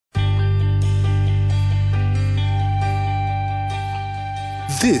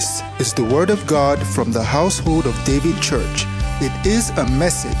This is the Word of God from the Household of David Church. It is a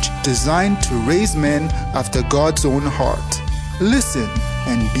message designed to raise men after God's own heart. Listen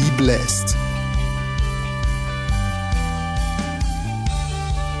and be blessed.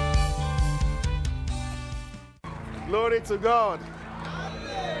 Glory to God.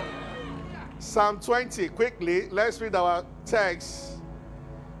 Psalm 20, quickly, let's read our text.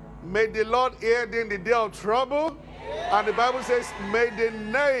 May the Lord aid in the day of trouble. And the Bible says, may the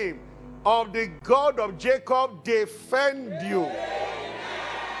name of the God of Jacob defend you.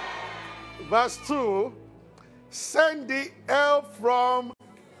 Verse 2, send the help from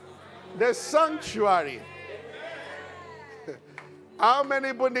the sanctuary. How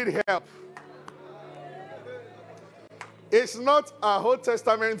many people need help? It's not a Old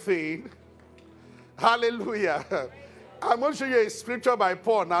Testament thing. Hallelujah. I'm going to show you a scripture by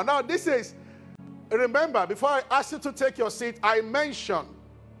Paul. Now this is, remember, before I ask you to take your seat, I mentioned,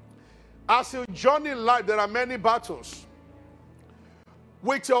 as you journey in life, there are many battles.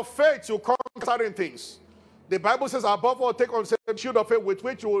 With your faith, you conquer certain things. The Bible says, above all, take on the shield of faith, with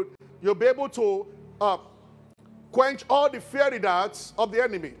which you'll be able to quench all the fiery darts of the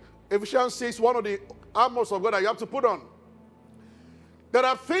enemy. Ephesians 6, one of the armors of God that you have to put on. There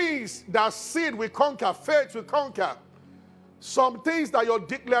are things that sin will conquer, faith will conquer. Some things that your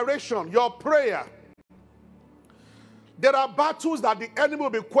declaration, your prayer. There are battles that the enemy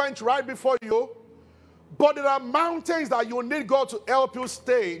will be quenched right before you. But there are mountains that you need God to help you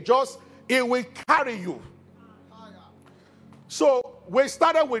stay. Just, it will carry you. So, we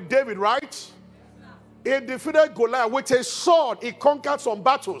started with David, right? He defeated Goliath with a sword. He conquered some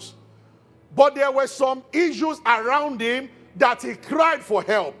battles. But there were some issues around him that he cried for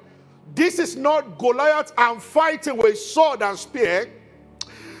help. This is not Goliath and fighting with sword and spear.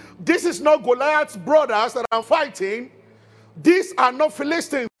 This is not Goliath's brothers that I'm fighting. These are not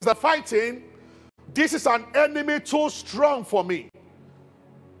Philistines that are fighting. This is an enemy too strong for me.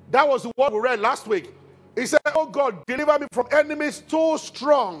 That was what we read last week. He said, oh God, deliver me from enemies too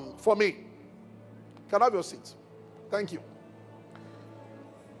strong for me. Can I have your seat? Thank you.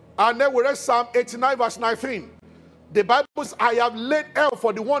 And then we read Psalm 89 verse 19. The Bible says, I have laid help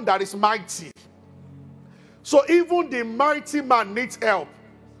for the one that is mighty. So even the mighty man needs help.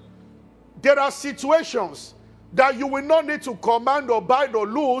 There are situations that you will not need to command or bind or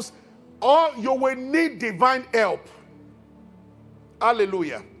loose, or you will need divine help.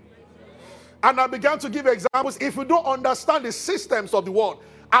 Hallelujah. And I began to give examples. If you don't understand the systems of the world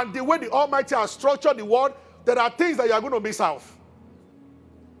and the way the Almighty has structured the world, there are things that you are going to miss out.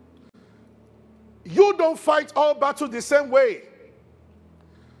 You don't fight all battles the same way.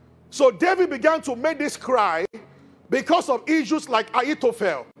 So David began to make this cry because of issues like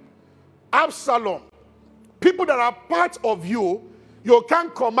Ahithophel, Absalom. People that are part of you, you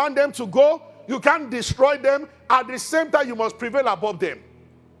can't command them to go, you can't destroy them, at the same time you must prevail above them.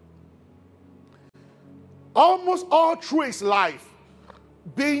 Almost all through his life,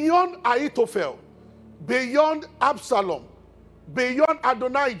 beyond Ahithophel, beyond Absalom, beyond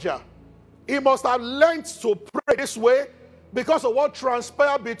Adonijah, he must have learned to pray this way because of what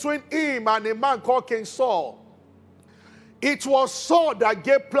transpired between him and a man called King Saul. It was Saul that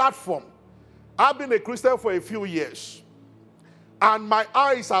gave platform. I've been a Christian for a few years, and my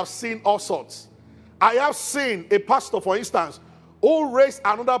eyes have seen all sorts. I have seen a pastor, for instance, who raised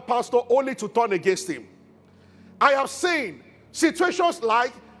another pastor only to turn against him. I have seen situations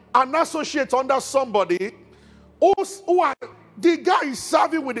like an associate under somebody who are, the guy is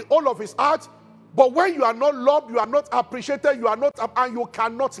serving with the whole of his heart, but when you are not loved, you are not appreciated, you are not, and you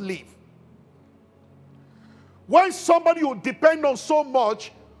cannot live. When somebody you depend on so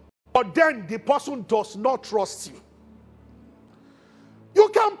much, but then the person does not trust you. You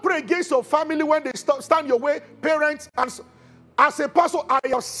can't pray against your family when they stand your way, parents. And as a pastor, I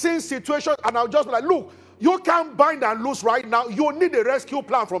have seen situations, and I'll just be like, look, you can't bind and loose right now. You need a rescue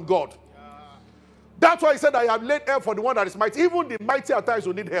plan from God. That's why he said, I have laid help for the one that is mighty. Even the mighty at times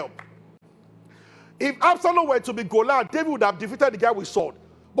will need help. If Absalom were to be Goliath, David would have defeated the guy with sword.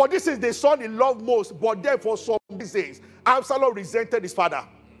 But this is the son he loved most. But then for some reasons, Absalom resented his father.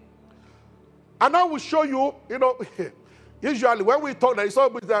 And I will show you, usually when we talk, it's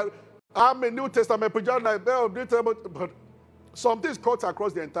always that I'm a New Testament preacher, but some things cut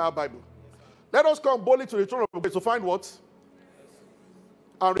across the entire Bible. Let us come boldly to the throne of grace to find what?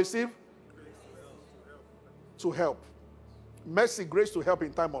 And receive? To help. Mercy, grace to help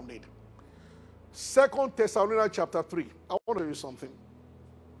in time of need. 2 Thessalonians chapter 3. I want to tell you something.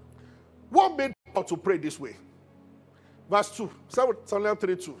 What made Paul to pray this way? Verse 2. 2 Thessalonians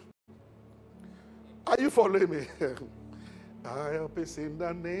 3:2. Are you following me? Our help is in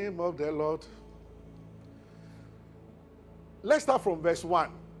the name of the Lord. Let's start from verse 1.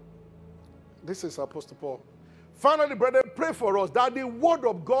 This is Apostle Paul. Finally, brethren, pray for us that the word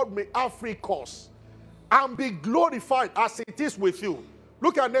of God may have free course and be glorified as it is with you.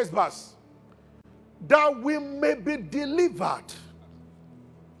 Look at next verse. That we may be delivered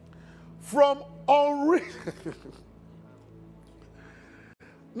from unreasonable.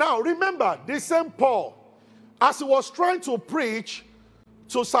 Now, remember, the same Paul, as he was trying to preach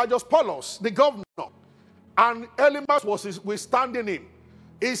to Sergius Paulus, the governor, and Elymas was withstanding him,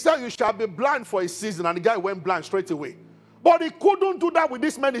 he said, you shall be blind for a season, and the guy went blind straight away. But he couldn't do that with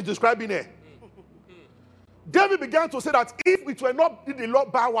this man he's describing here. David began to say that if it were not the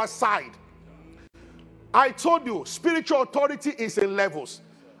Lord by our side, I told you, spiritual authority is in levels.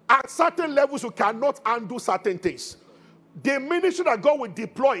 At certain levels, you cannot undo certain things. The ministry that God will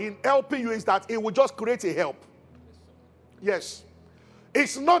deploy in helping you is that it will just create a help. Yes.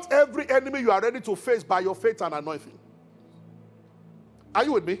 It's not every enemy you are ready to face by your faith and anointing. Are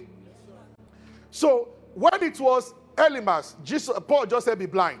you with me? So, when it was Elymas, Paul just said, be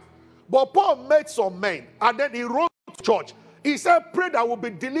blind. But Paul met some men, and then he wrote to church. He said, pray that will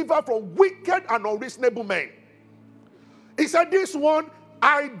be delivered from wicked and unreasonable men. He said, this one,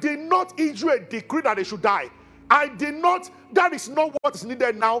 I did not issue a decree that they should die. I did not, that is not what is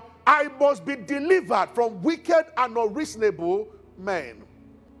needed now. I must be delivered from wicked and unreasonable men.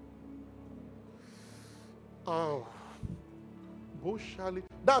 Oh.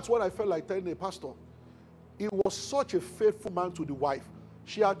 That's what I felt like telling a pastor. He was such a faithful man to the wife.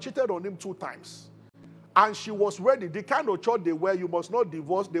 She had cheated on him 2 times. And she was ready. The kind of church they were, you must not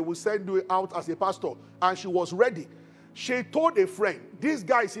divorce. They will send you out as a pastor. And she was ready. She told a friend, this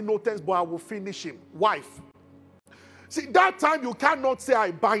guy is innocent, but I will finish him. Wife. See, that time you cannot say,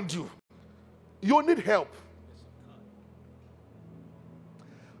 I bind you. You need help.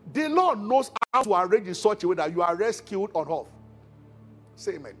 The Lord knows how to arrange in such a way that you are rescued on earth.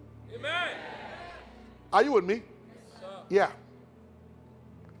 Say amen. Amen. Are you with me? Yes,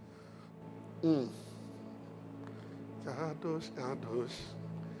 yeah.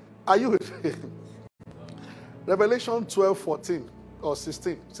 Are you with me? Revelation 12:14 or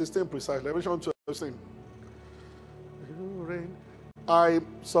 16 precise. Revelation 12:16. I'm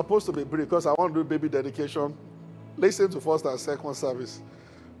supposed to be brief because I want to do baby dedication. Listen to first and second service.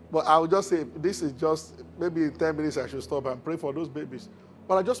 But I will just say, this is just, maybe in 10 minutes I should stop and pray for those babies.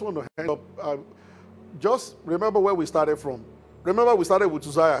 But I just want to hand up. Just remember where we started from. Remember we started with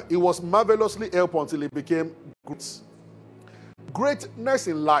Uzziah. He was marvelously helped until he became great. Greatness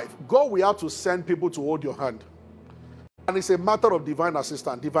in life. God will have to send people to hold your hand. And it's a matter of divine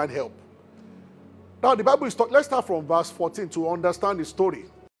assistance, divine help. Now the Bible is talking, let's start from verse 14 to understand the story.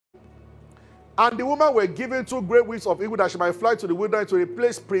 And the woman were given 2 great wings of eagle that she might fly to the wilderness to a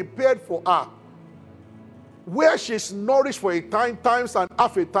place prepared for her, where she is nourished for a time, times and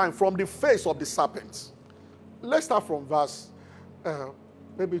half a time from the face of the serpent. Let's start from verse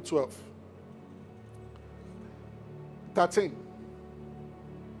maybe 12. 13.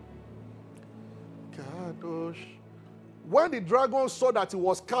 Kadosh. When the dragon saw that he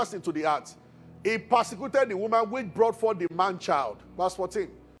was cast into the earth, he persecuted the woman which brought forth the man-child. Verse 14.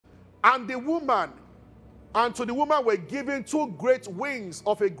 And to the woman were given 2 great wings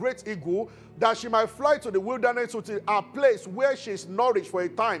of a great eagle, that she might fly to the wilderness to a place where she is nourished for a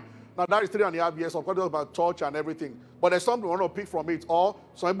time. Now that is 3.5 years, of course, about church and everything. But there's something we want to pick from it. Or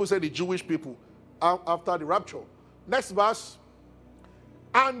some people say the Jewish people after the rapture. Next verse.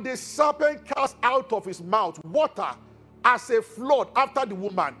 And the serpent cast out of his mouth water as a flood after the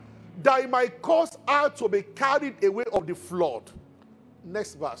woman, that it might cause her to be carried away of the flood.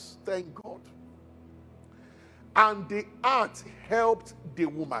 Next verse. Thank God. And the earth helped the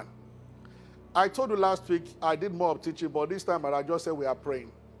woman. I told you last week I did more of teaching, but this time I just said we are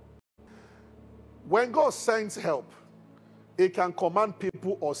praying. When God sends help, He can command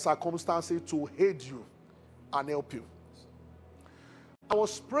people or circumstances to aid you and help you. I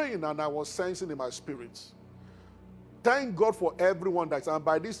was praying and I was sensing in my spirit. Thank God for everyone that's, and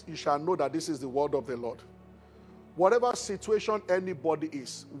by this you shall know that this is the word of the Lord. Whatever situation anybody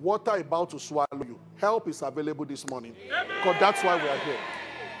is, water about to swallow you, help is available this morning. Because that's why we are here.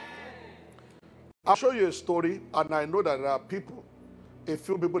 I'll show you a story, and I know that there are people, a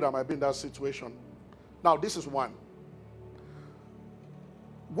few people that might be in that situation. Now, this is one.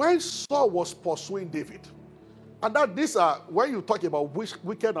 When Saul was pursuing David, and that these are, when you talk about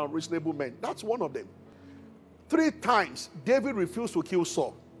wicked and unreasonable men, that's one of them. 3 times, David refused to kill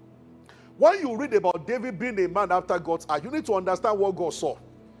Saul. When you read about David being a man after God's heart, you need to understand what God saw.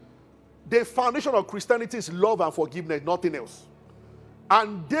 The foundation of Christianity is love and forgiveness, nothing else.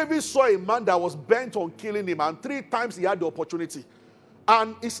 And David saw a man that was bent on killing him, and 3 times he had the opportunity.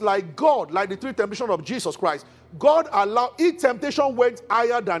 And it's like God, like the 3 temptations of Jesus Christ. God allowed, each temptation went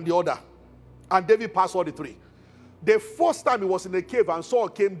higher than the other. And David passed all the 3. The first time he was in a cave and Saul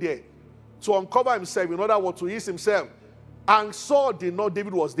came there to uncover himself, in order to ease himself. And Saul did not,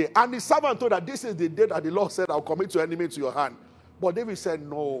 David was there. And the servant told that this is the day that the Lord said, I'll commit your enemy to your hand. But David said,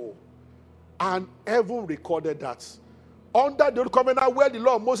 no. And heaven recorded that. Under the old covenant, where the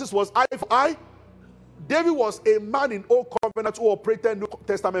law of Moses was eye for eye, David was a man in old covenant who operated New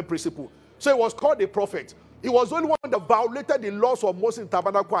Testament principle. So he was called a prophet. He was the only one that violated the laws of Moses in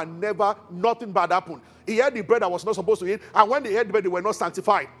tabernacle, and nothing bad happened. He ate the bread that was not supposed to eat, and when they ate the bread, they were not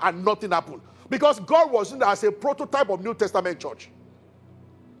sanctified, and nothing happened. Because God was in there as a prototype of New Testament church.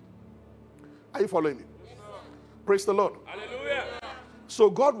 Are you following me? Yes, praise the Lord. Hallelujah. So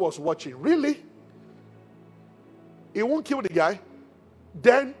God was watching. Really? He won't kill the guy.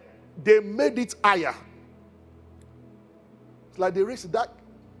 Then they made it higher. It's like they raised that.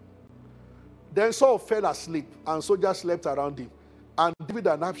 Then Saul fell asleep, and soldiers slept around him. And David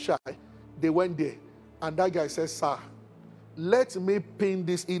and Abishai, they went there. And that guy said, sir, let me pin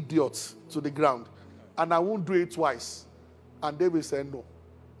this idiot to the ground, and I won't do it twice. And David said, no.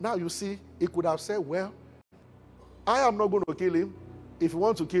 Now you see, he could have said, well, I am not going to kill him. If you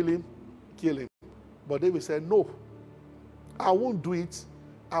want to kill him, kill him. But David said, no, I won't do it.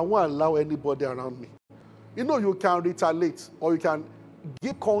 I won't allow anybody around me. You know, you can retaliate, or you can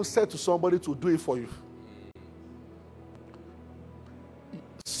give consent to somebody to do it for you.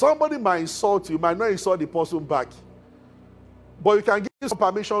 Somebody might insult you, might not insult the person back. But you can give some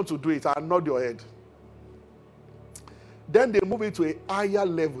permission to do it and nod your head. Then they move it to a higher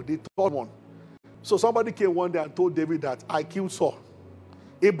level, the 3rd one. So somebody came one day and told David that I killed Saul.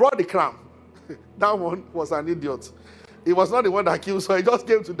 He brought the crown. That one was an idiot. He was not the one that killed Saul. He just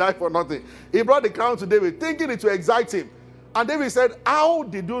came to die for nothing. He brought the crown to David, thinking it to excite him. And David said, how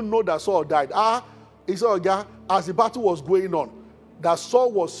did you know that Saul died? He said, okay, as the battle was going on, that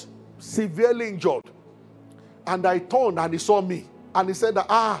Saul was severely injured. And I turned and he saw me. And he said that,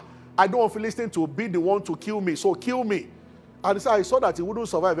 I don't want Philistine to be the one to kill me, so kill me. And he said, I saw that he wouldn't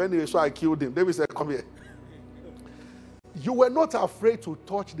survive anyway, so I killed him. David said, come here. You were not afraid to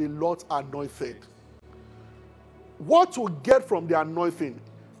touch the Lord's anointed. What you get from the anointing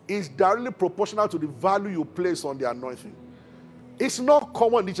is directly proportional to the value you place on the anointing. It's not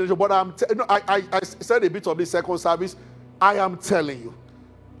common in this generation, but I said a bit of this second service. I am telling you,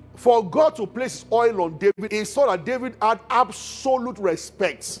 for God to place his oil on David, he saw that David had absolute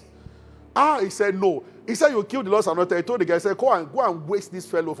respect. He said, no. He said, you killed the Lord's anointed. He told the guy, he said, go and waste this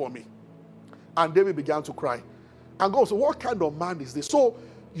fellow for me. And David began to cry. And God said, what kind of man is this? So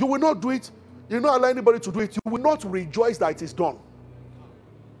you will not do it. You will not allow anybody to do it. You will not rejoice that it is done.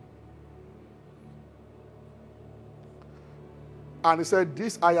 And he said,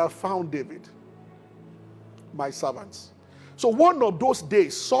 this I have found David, my servants. So one of those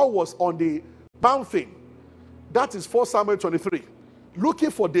days, Saul was on the mountain. That is 1 Samuel 23.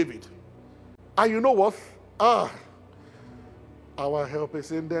 Looking for David. And you know what? Our help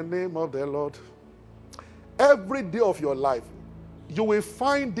is in the name of the Lord. Every day of your life, you will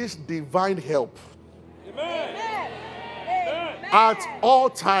find this divine help. Amen. At all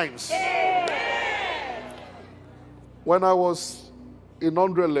times. Amen. When I was in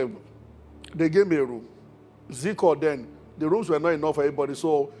 100 level, they gave me a room. Zico then, the rooms were not enough for everybody,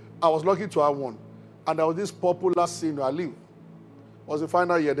 so I was lucky to have one. And there was this popular senior, Ali. It was the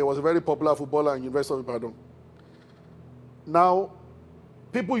final year. There was a very popular footballer in University of Ibadan. Now,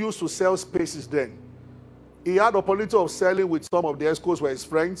 people used to sell spaces then. He had the opportunity of selling with some of the escorts were his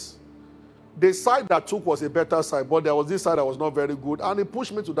friends. The side that took was a better side, but there was this side that was not very good. And he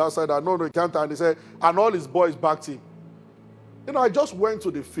pushed me to that side. No, you can't. And he said, and all his boys backed him. You know, I just went to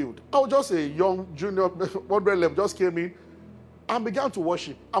the field. I was just a young junior, 100 level, just came in and began to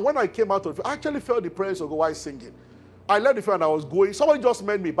worship. And when I came out of the field, I actually felt the presence of God while singing. I left the field and I was going. Somebody just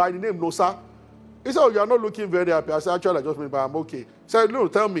met me by the name Nosa. He said, oh, you're not looking very happy. I said, actually, I just met, but I'm okay. He said, no,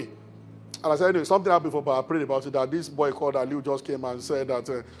 tell me. And I said, anyway, something happened before, but I prayed about it, that this boy called Aliu just came and said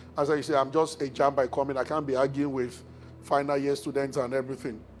that, I said, you see, I'm just a jam by coming. I can't be arguing with final year students and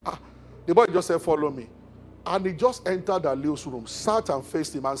everything. The boy just said, follow me. And he just entered Aliu's room, sat and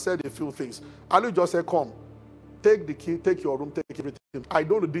faced him and said a few things. Aliu just said, come, take the key, take your room, take everything. I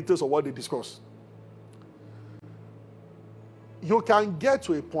don't know the details of what they discussed. You can get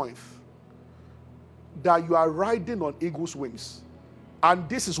to a point that you are riding on eagle's wings. And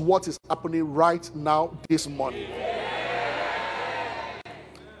this is what is happening right now this morning.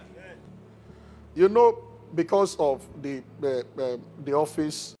 You know, because of the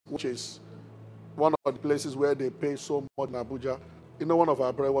office, which is one of the places where they pay so much in Abuja. You know, one of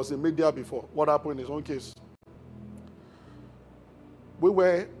our brothers was in media before. What happened in his own case? We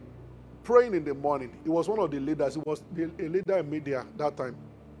were praying in the morning. He was one of the leaders. He was a leader in media that time.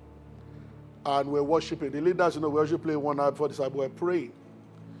 And we were worshiping. The leaders, you know, we usually play 1 hour before this. We were praying.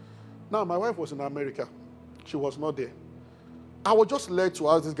 Now, my wife was in America. She was not there. I was just led to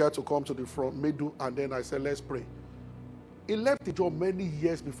ask this guy to come to the front, middle, and then I said, let's pray. He left the job many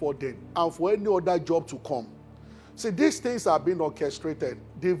years before then, and for any other job to come. See, these things are being orchestrated.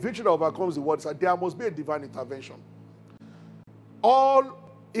 The victory that overcomes the world, there must be a divine intervention.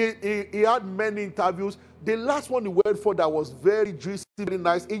 He had many interviews. The last one he went for that was very juicy, very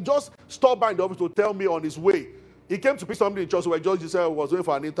nice. He just stopped by in the office to tell me on his way. He came to pick something in church where George was going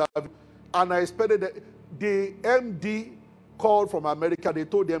for an interview. And I expected that the MD called from America. They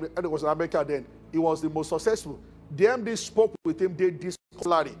told him, and it was in America then, he was the most successful. The MD spoke with him, they discussed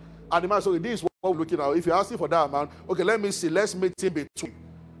salary. And the man said, this is what we're looking at. If you're asking for that amount, okay, let me see. Let's meet him between.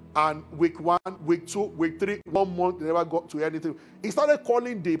 And week 1, week 2, week 3, 1 month, they never got to anything. He started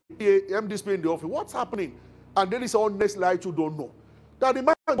calling the MD in the office. What's happening? And then he said, honestly, I too don't know. That the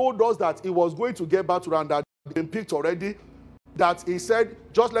man told us that he was going to get back to run that been picked already. That he said,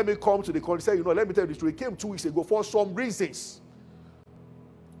 just let me come to the country. He said, let me tell you this story. He came 2 weeks ago for some reasons.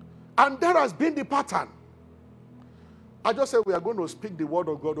 And that has been the pattern. I just said, we are going to speak the word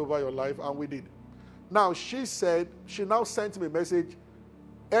of God over your life, and we did. Now, she now sent me a message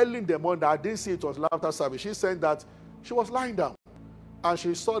early in the morning. I didn't see it was laughter service. She said that she was lying down, and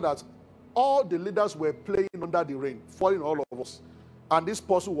she saw that all the leaders were playing under the rain, falling all of us. And this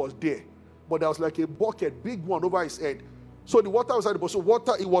person was there. But there was like a bucket, big one over his head. So the water was at the bottom. So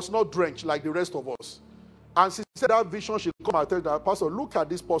water, it was not drenched like the rest of us. And she said that vision, she come and tell that pastor, look at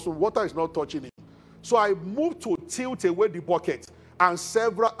this person, water is not touching him. So I moved to tilt away the bucket, and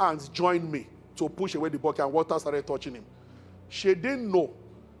several hands joined me to push away the bucket, and water started touching him. She didn't know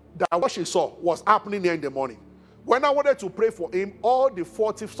that what she saw was happening here in the morning. When I wanted to pray for him, all the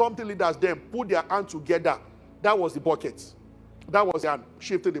 40-something leaders then put their hand together. That was the bucket. That was the hand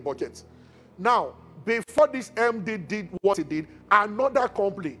shifting the bucket. Now, before this MD did what he did, another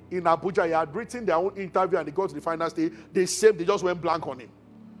company in Abuja, he had written their own interview and they got to the final stage. They just went blank on him.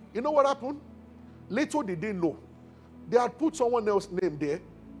 You know what happened? Little did they know. They had put someone else's name there.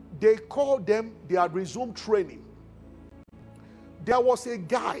 They called them, they had resumed training. There was a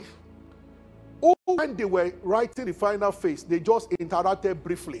guy who, when they were writing the final phase, they just interacted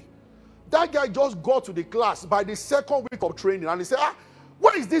briefly. That guy just got to the class by the second week of training, and he said,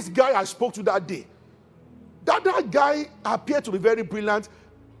 where is this guy I spoke to that day? That guy appeared to be very brilliant.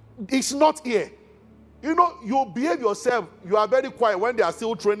 He's not here. You know, you behave yourself. You are very quiet when they are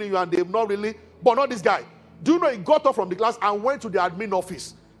still training you and they've not really, but not this guy. Do you know he got up from the class and went to the admin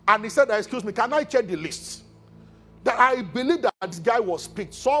office and he said, excuse me, can I check the list? That I believe that this guy was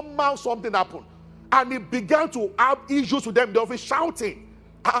picked. Somehow something happened. And he began to have issues with them in the office, shouting.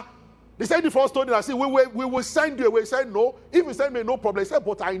 They said the first story, I said, we will send you away. He said, no. If you send me, no problem. He said,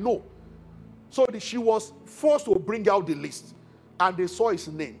 but I know. So she was forced to bring out the list. And they saw his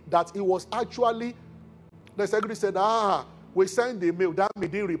name. That it was actually, the secretary said, we sent the mail. That mail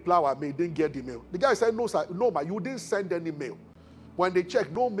didn't reply or mail, didn't get the mail. The guy said, no, sir, no, man, you didn't send any mail. When they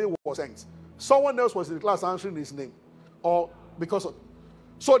checked, no mail was sent. Someone else was in the class answering his name. Or because of,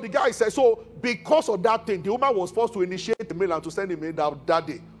 so the guy said, so because of that thing, the woman was forced to initiate the mail and to send him mail that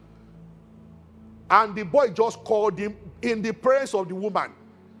day. And the boy just called him in the presence of the woman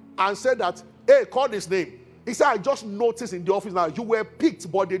and said that, hey, call his name. He said, I just noticed in the office now, you were picked,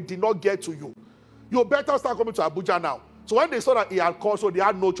 but they did not get to you. You better start coming to Abuja now. So when they saw that he had called, so they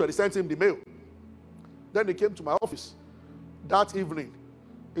had no choice, they sent him the mail. Then he came to my office that evening.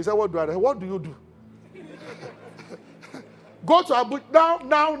 He said, what do you do? Go to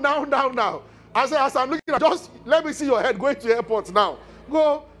Abuja now. I said, as I'm looking at, just let me see your head going to the airport now.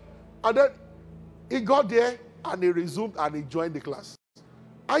 Go. And then he got there and he resumed and he joined the class.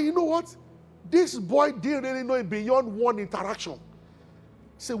 And you know what? This boy didn't really know it beyond one interaction.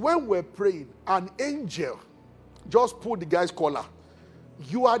 See, when we're praying, an angel just pulled the guy's collar.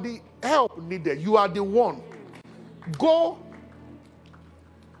 You are the help needed. You are the one. Go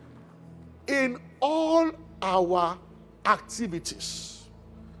in all our activities.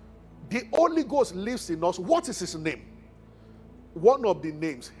 The Holy Ghost lives in us. What is his name? One of the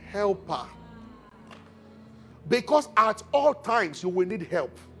names, Helper. Because at all times you will need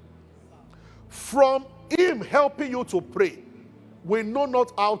help. From him helping you to pray, we know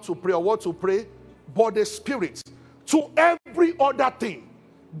not how to pray or what to pray, but the Spirit. To every other thing,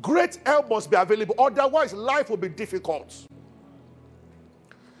 Great help must be available. Otherwise, life will be difficult.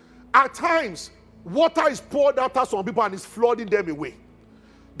 At times, water is poured after some people and is flooding them away.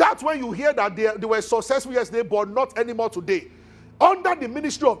 That's when you hear that they were successful yesterday, but not anymore today. Under the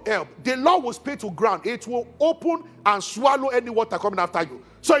ministry of help, the Lord will speak to ground. It will open and swallow any water coming after you.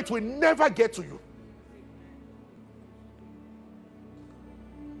 So it will never get to you.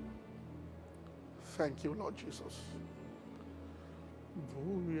 Thank you, Lord Jesus.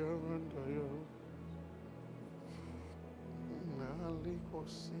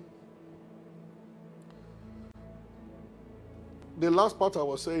 The last part I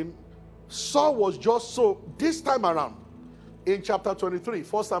was saying, Saul was just so, this time around, in chapter 23,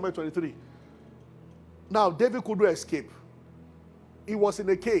 1 Samuel 23, now David couldn't escape. He was in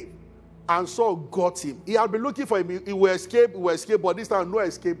a cave, and Saul got him. He had been looking for him. He will escape, but this time no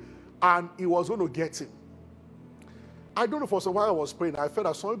escape, and he was going to get him. I don't know, for some while I was praying, I felt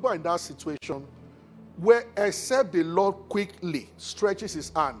that some people are in that situation where except the Lord quickly stretches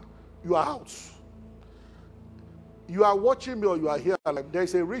his hand, you are out. You are watching me or you are here, like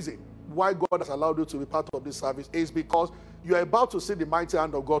there's a reason why God has allowed you to be part of this service. It's because you are about to see the mighty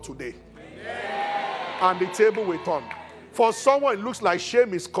hand of God today. And the table will turn. For someone, it looks like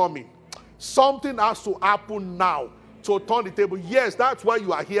shame is coming. Something has to happen now to turn the table. Yes, that's why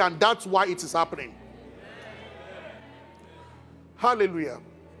you are here, and that's why it is happening. Hallelujah.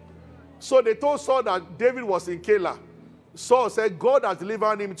 So they told Saul that David was in Keilah. Saul said, God has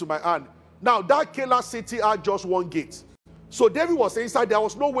delivered him into my hand. Now, that Keilah city had just one gate. So David was inside. There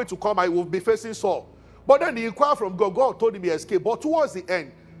was no way to come. I will be facing Saul. But then he inquired from God. God told him he escaped. But towards the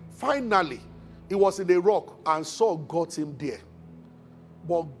end, finally, he was in a rock, and Saul got him there.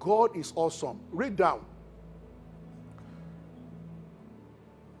 But God is awesome. Read down.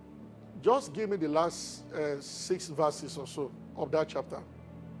 Just give me the last 6 verses or so of that chapter.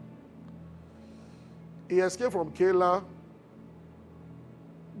 He escaped from Keilah.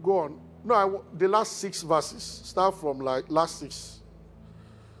 Go on. No, the last 6 verses. Start from like last 6.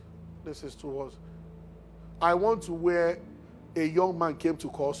 This is towards. I want to where a young man came to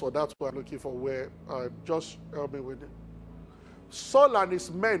call, so that's what I'm looking for. Where just help me with it. Saul and his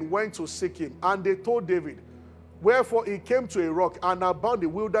men went to seek him, and they told David. Wherefore he came to a rock and abound the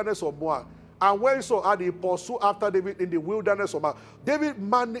wilderness of Moab. And when Saul had, he pursued after David in the wilderness of Moab. David,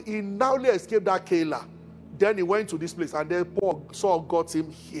 he narrowly escaped that Keilah. Then he went to this place, and then Saul got him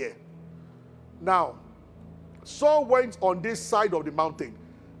here. Now, Saul went on this side of the mountain,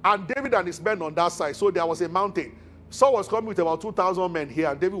 and David and his men on that side. So there was a mountain. Saul was coming with about 2,000 men here,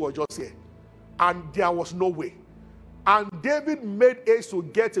 and David was just here. And there was no way. And David made haste to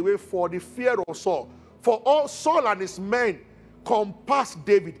get away for the fear of Saul. For all Saul and his men compassed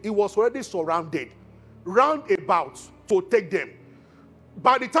David. He was already surrounded, round about to take them.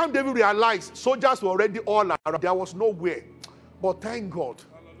 By the time David realized, soldiers were already all around. There was nowhere. But thank God.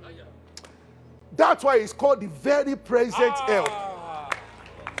 That's why it's called the very present help.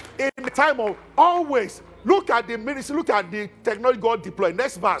 In the time of always, look at the ministry, look at the technology God deployed.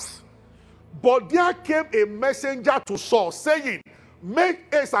 Next verse. But there came a messenger to Saul, saying,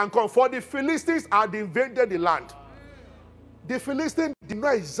 make haste and come, for the Philistines had invaded the land. The Philistines did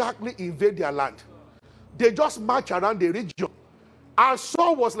not exactly invade their land. They just marched around the region. And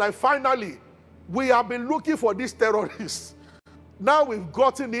Saul was like, finally, we have been looking for these terrorists. Now we've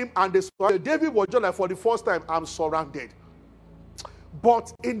gotten him, and David was just like, for the first time, I'm surrounded.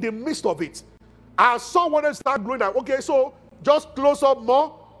 But in the midst of it, as Saul wanted to start blowing like, okay, so just close up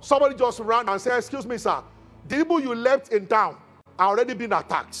more. Somebody just ran and said, excuse me, sir, the people you left in town are already being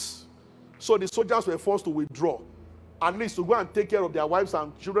attacked. So the soldiers were forced to withdraw, at least to go and take care of their wives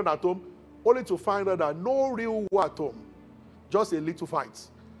and children at home, only to find out that no real war at home, just a little fight.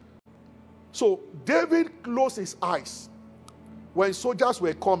 So David closed his eyes when soldiers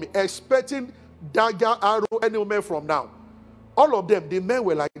were coming, expecting dagger, arrow, any moment from now. All of them, the men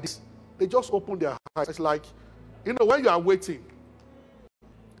were like this. They just opened their eyes. It's like, you know, when you are waiting,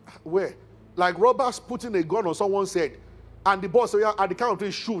 where? Like robbers putting a gun on someone's head, and the boss at the count of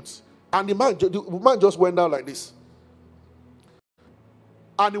 3 shoots, and the man just went down like this.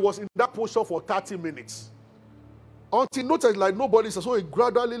 And he was in that posture for 30 minutes. Until he noticed like nobody, so he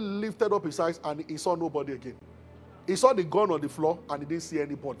gradually lifted up his eyes and he saw nobody again. He saw the gun on the floor and he didn't see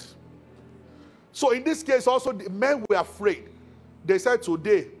anybody. So in this case also, the men were afraid. They said,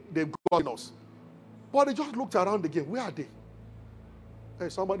 today they've got us. But they just looked around again. Where are they? Hey,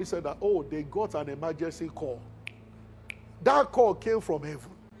 somebody said that, oh, they got an emergency call. That call came from heaven.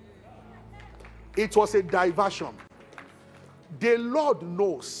 It was a diversion. The Lord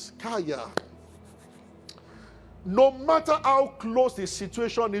knows. Kaya. No matter how close the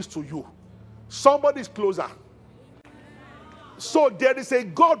situation is to you, somebody is closer. So there is a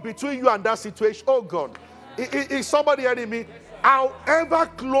God between you and that situation. Oh God. Is somebody hearing me? However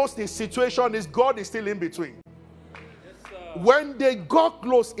close the situation is, God is still in between. When they got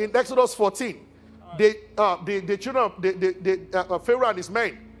close in Exodus 14, the children of Pharaoh and his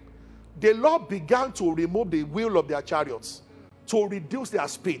men, the Lord began to remove the wheel of their chariots to reduce their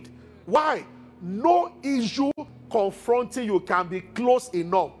speed. Why? No issue confronting you can be close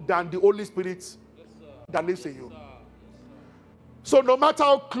enough than the Holy Spirit that lives in you. So no matter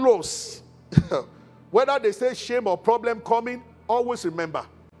how close, whether they say shame or problem coming, always remember,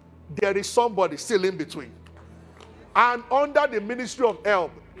 there is somebody still in between. And under the ministry of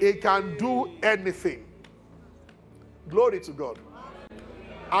help, it can do anything. Glory to God.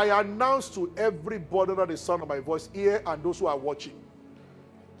 I announce to everybody under the sound of my voice here and those who are watching,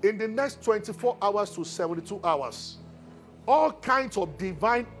 in the next 24 hours to 72 hours, all kinds of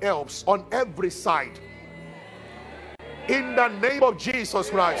divine helps on every side. In the name of Jesus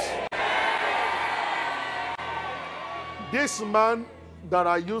Christ. This man that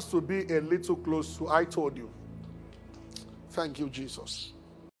I used to be a little close to, I told you. Thank you, Jesus.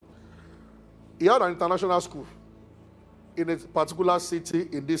 He had an international school in a particular city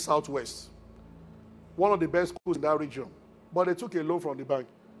in this southwest. One of the best schools in that region. But they took a loan from the bank.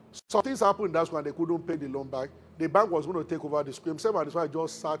 Some things happened in that school and they couldn't pay the loan back. The bank was going to take over the school. Himself and his wife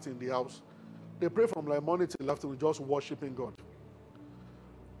just sat in the house. They prayed from like morning till afternoon, just worshiping God.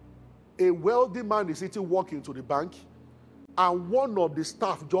 A wealthy man is sitting walking to the bank, and one of the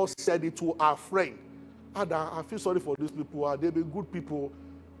staff just said it to our friend. And I feel sorry for these people. They've been good people,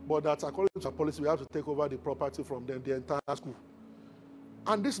 but that according to our policy, we have to take over the property from them, the entire school.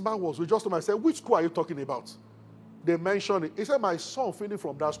 And this man we just told him, I said, which school are you talking about? They mentioned it. He said, my son finished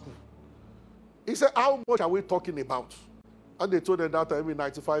from that school. He said, how much are we talking about? And they told them that time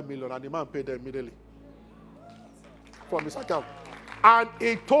 95 million, and the man paid them immediately from his account. And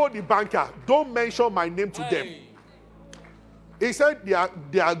he told the banker, don't mention my name to them. He said,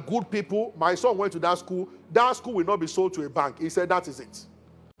 they are good people. My son went to that school. That school will not be sold to a bank. He said, that is it.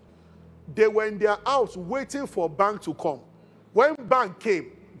 They were in their house waiting for bank to come. When bank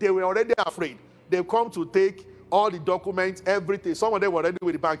came, they were already afraid. They come to take all the documents, everything. Some of them were already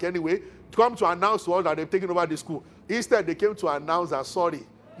with the bank anyway. Come to announce to us that they've taken over the school. Instead, they came to announce that, sorry,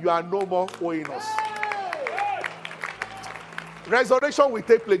 you are no more owing us. Resurrection will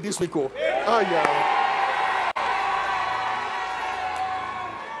take place this week. Oh, yeah.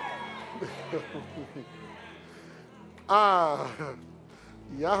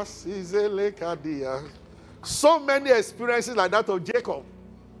 Yes, so many experiences like that of Jacob.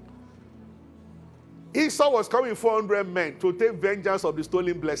 Esau was coming 400 men to take vengeance of the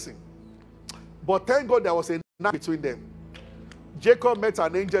stolen blessing. But thank God there was a night between them. Jacob met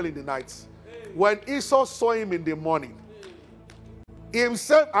an angel in the night. When Esau saw him in the morning,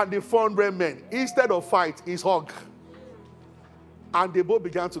 himself and the 400 men, instead of fight, is hug. And they both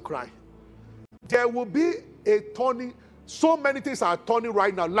began to cry. There will be a turning. So many things are turning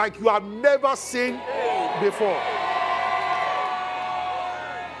right now like you have never seen before.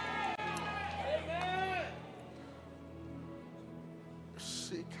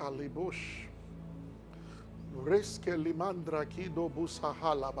 Sikalibosh. Reskelimandra kido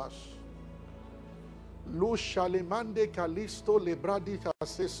busahalabas. Lushalimande kalisto lebradi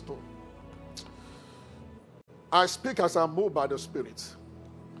kasesto. I speak as I move by the Spirit.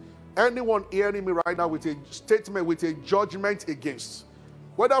 Anyone hearing me right now with a statement, with a judgment against,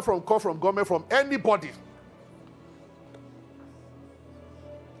 whether from call, from government, from anybody,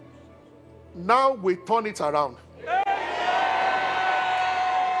 now we turn it around.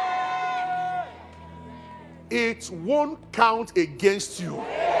 It won't count against you.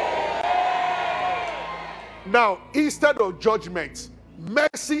 Now, instead of judgment,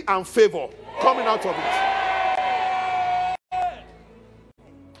 mercy and favor coming out of it.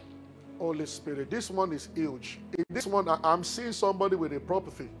 Holy Spirit, this one is huge. In this one, I'm seeing somebody with a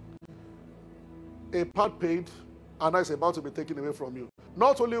property, a part paid, and it's about to be taken away from you.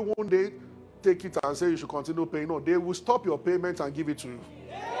 Not only won't they take it and say you should continue paying, no, they will stop your payment and give it to you.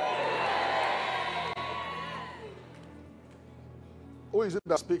 Who is it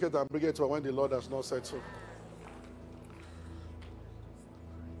that speaketh and bringeth to when the Lord has not said so?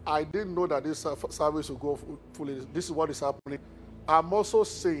 I didn't know that this service will go fully. This is what is happening. I'm also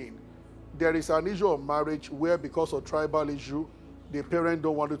saying there is an issue of marriage where because of tribal issue, the parent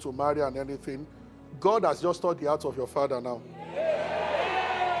don't want you to marry and anything. God has just taught the heart of your father now.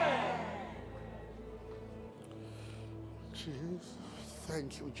 Jesus, thank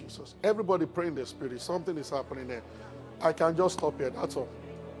Thank you, Jesus. Everybody pray in the spirit. Something is happening there. I can just stop here. That's all.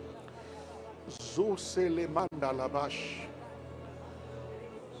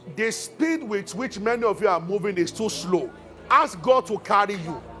 The speed with which many of you are moving is too slow. Ask God to carry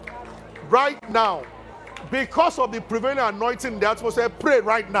you. Right now, because of the prevailing anointing in the atmosphere, pray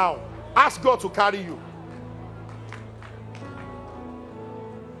right now. Ask God to carry you.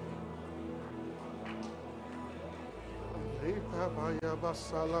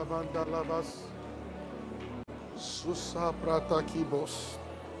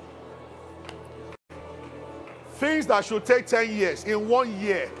 Things that should take 10 years in 1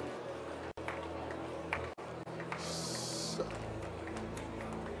 year.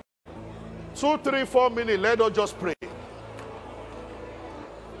 Two, 3, 4 minutes. Let us just pray.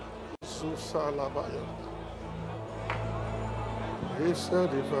 He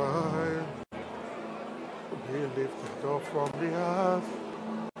said, if I be lifted up from the earth,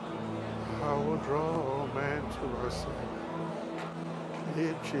 I will draw men to myself.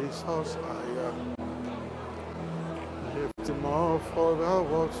 Lift Jesus higher. Lift him up for the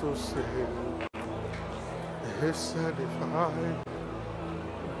world to see. He said, if I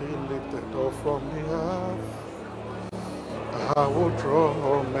be lifted up from the earth, I will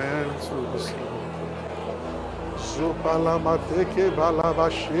draw men to myself. Zupalamateke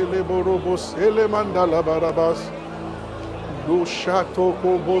balabashile borobo sele mandala barabas. Lushato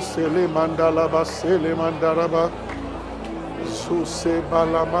kobo sele mandala basele mandaraba. Zuse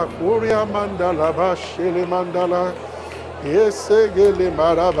balamakuria mandala bashile mandala. Yesegele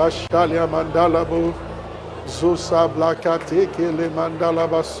marabashalia mandala bo. Zusa blakateke le mandala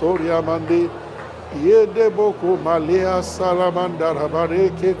basoria mandi. Yedeboko malia salamandara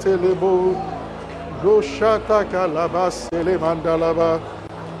bareke telebo. Roshata kalabas mandalaba.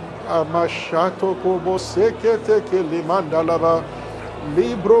 Amashato kobo sekete kele mandalaba.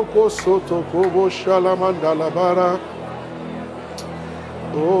 Libro kosoto kobo shalamandalabara.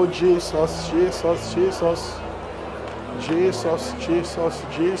 Oh Jesus, Jesus, Jesus. Jesus, Jesus,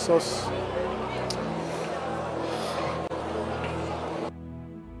 Jesus.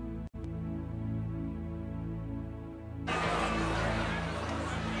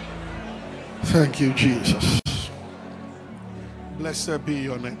 Thank you, Jesus. Blessed be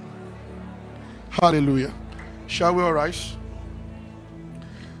your name. Hallelujah. Shall we all rise?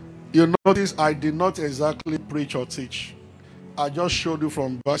 You notice I did not exactly preach or teach. I just showed you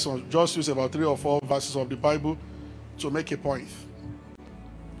from verses, just use about 3 or 4 verses of the Bible to make a point.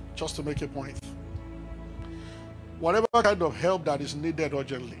 Just to make a point. Whatever kind of help that is needed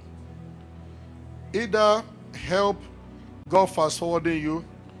urgently. Either help God fast forwarding you,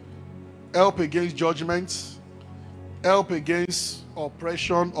 help against judgments, help against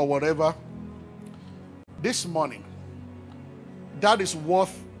oppression or whatever. This morning, that is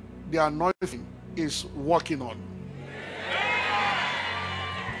worth the anointing is working on.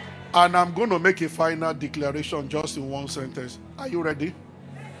 And I'm going to make a final declaration just in one sentence. Are you ready?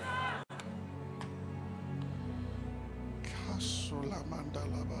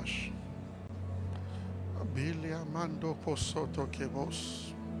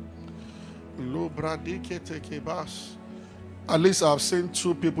 At least I've seen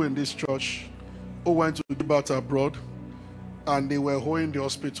 2 people in this church who went to give birth abroad and they were holding the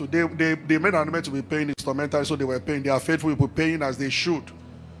hospital. They made an agreement to be paying instrumental, so they were paying. They are faithful people paying as they should.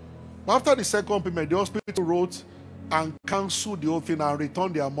 But after the second payment, the hospital wrote and cancelled the whole thing and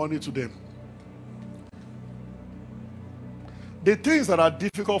returned their money to them. The things that are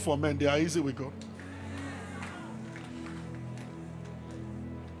difficult for men, they are easy with God.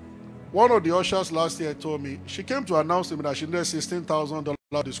 One of the ushers last year told me, she came to announce to me that she needed $16,000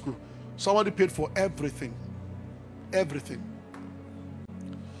 at the school. Somebody paid for everything. Everything.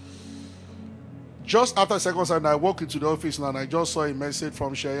 Just after second Sunday, I walked into the office and I just saw a message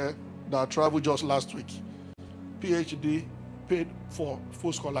from Sheye that traveled just last week. PhD paid for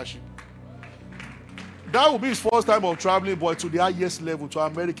full scholarship. That will be his first time of traveling, but to the highest level, to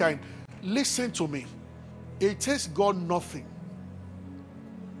America. And listen to me. It takes God nothing.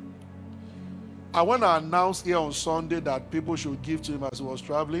 I want to announce here on Sunday that people should give to him as he was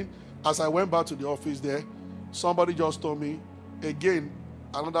traveling. As I went back to the office there, somebody just told me, again,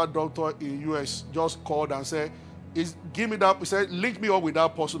 another doctor in US just called and said, give me that. He said, link me up with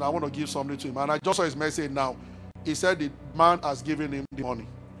that person. I want to give something to him. And I just saw his message now. He said the man has given him the money.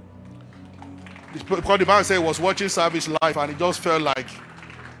 Because the man said he was watching service live and he just felt like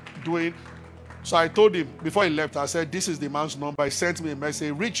doing. So I told him, before he left, I said, this is the man's number. He sent me a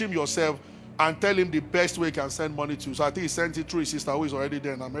message. Reach him yourself and tell him the best way he can send money to. So I think he sent it through his sister who is already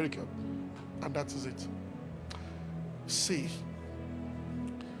there in America. And that is it. See,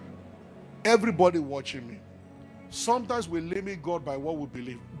 Everybody watching me. Sometimes we limit God by what we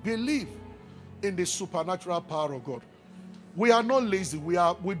believe. Believe in the supernatural power of God. We are not lazy. We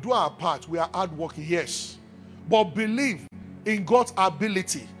do our part. We are hardworking, yes. But believe in God's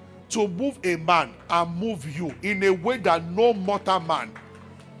ability to move a man and move you in a way that no mortal man,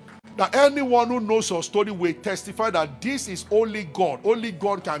 that anyone who knows your story will testify that this is only God. Only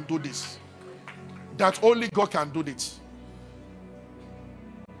God can do this. That only God can do this.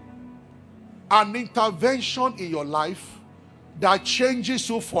 An intervention in your life that changes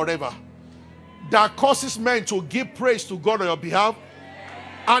you forever, that causes men to give praise to God on your behalf,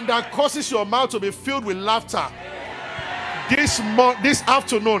 and that causes your mouth to be filled with laughter this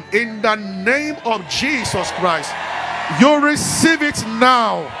afternoon, in the name of Jesus Christ. You receive it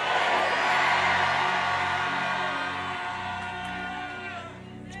now.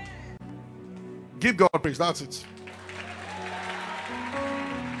 Give God praise. That's it.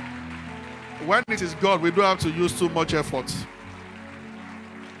 When it is God, we don't have to use too much effort.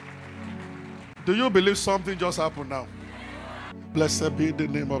 Do you believe something just happened now? Blessed be the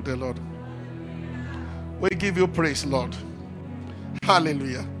name of the Lord. We give you praise, Lord.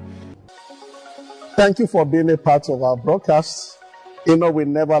 Hallelujah. Thank you for being a part of our broadcast. You know, we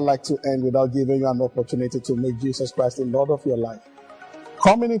never like to end without giving you an opportunity to make Jesus Christ the Lord of your life.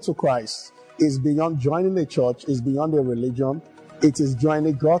 Coming into Christ is beyond joining a church, is beyond a religion. It is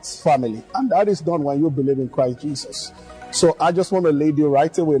joining God's family. And that is done when you believe in Christ Jesus. So I just want to lead you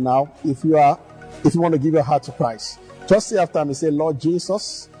right away now. If you want to give your heart to Christ, just say after me, say, Lord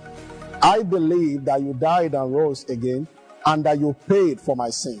Jesus, I believe that you died and rose again and that you paid for my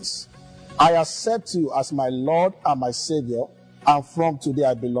sins. I accept you as my Lord and my Savior, and from today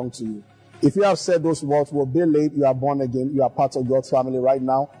I belong to you. If you have said those words, will be late, you are born again, you are part of God's family right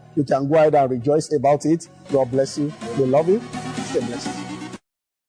now. You can go ahead and rejoice about it. God bless you. We love you. Stay blessed.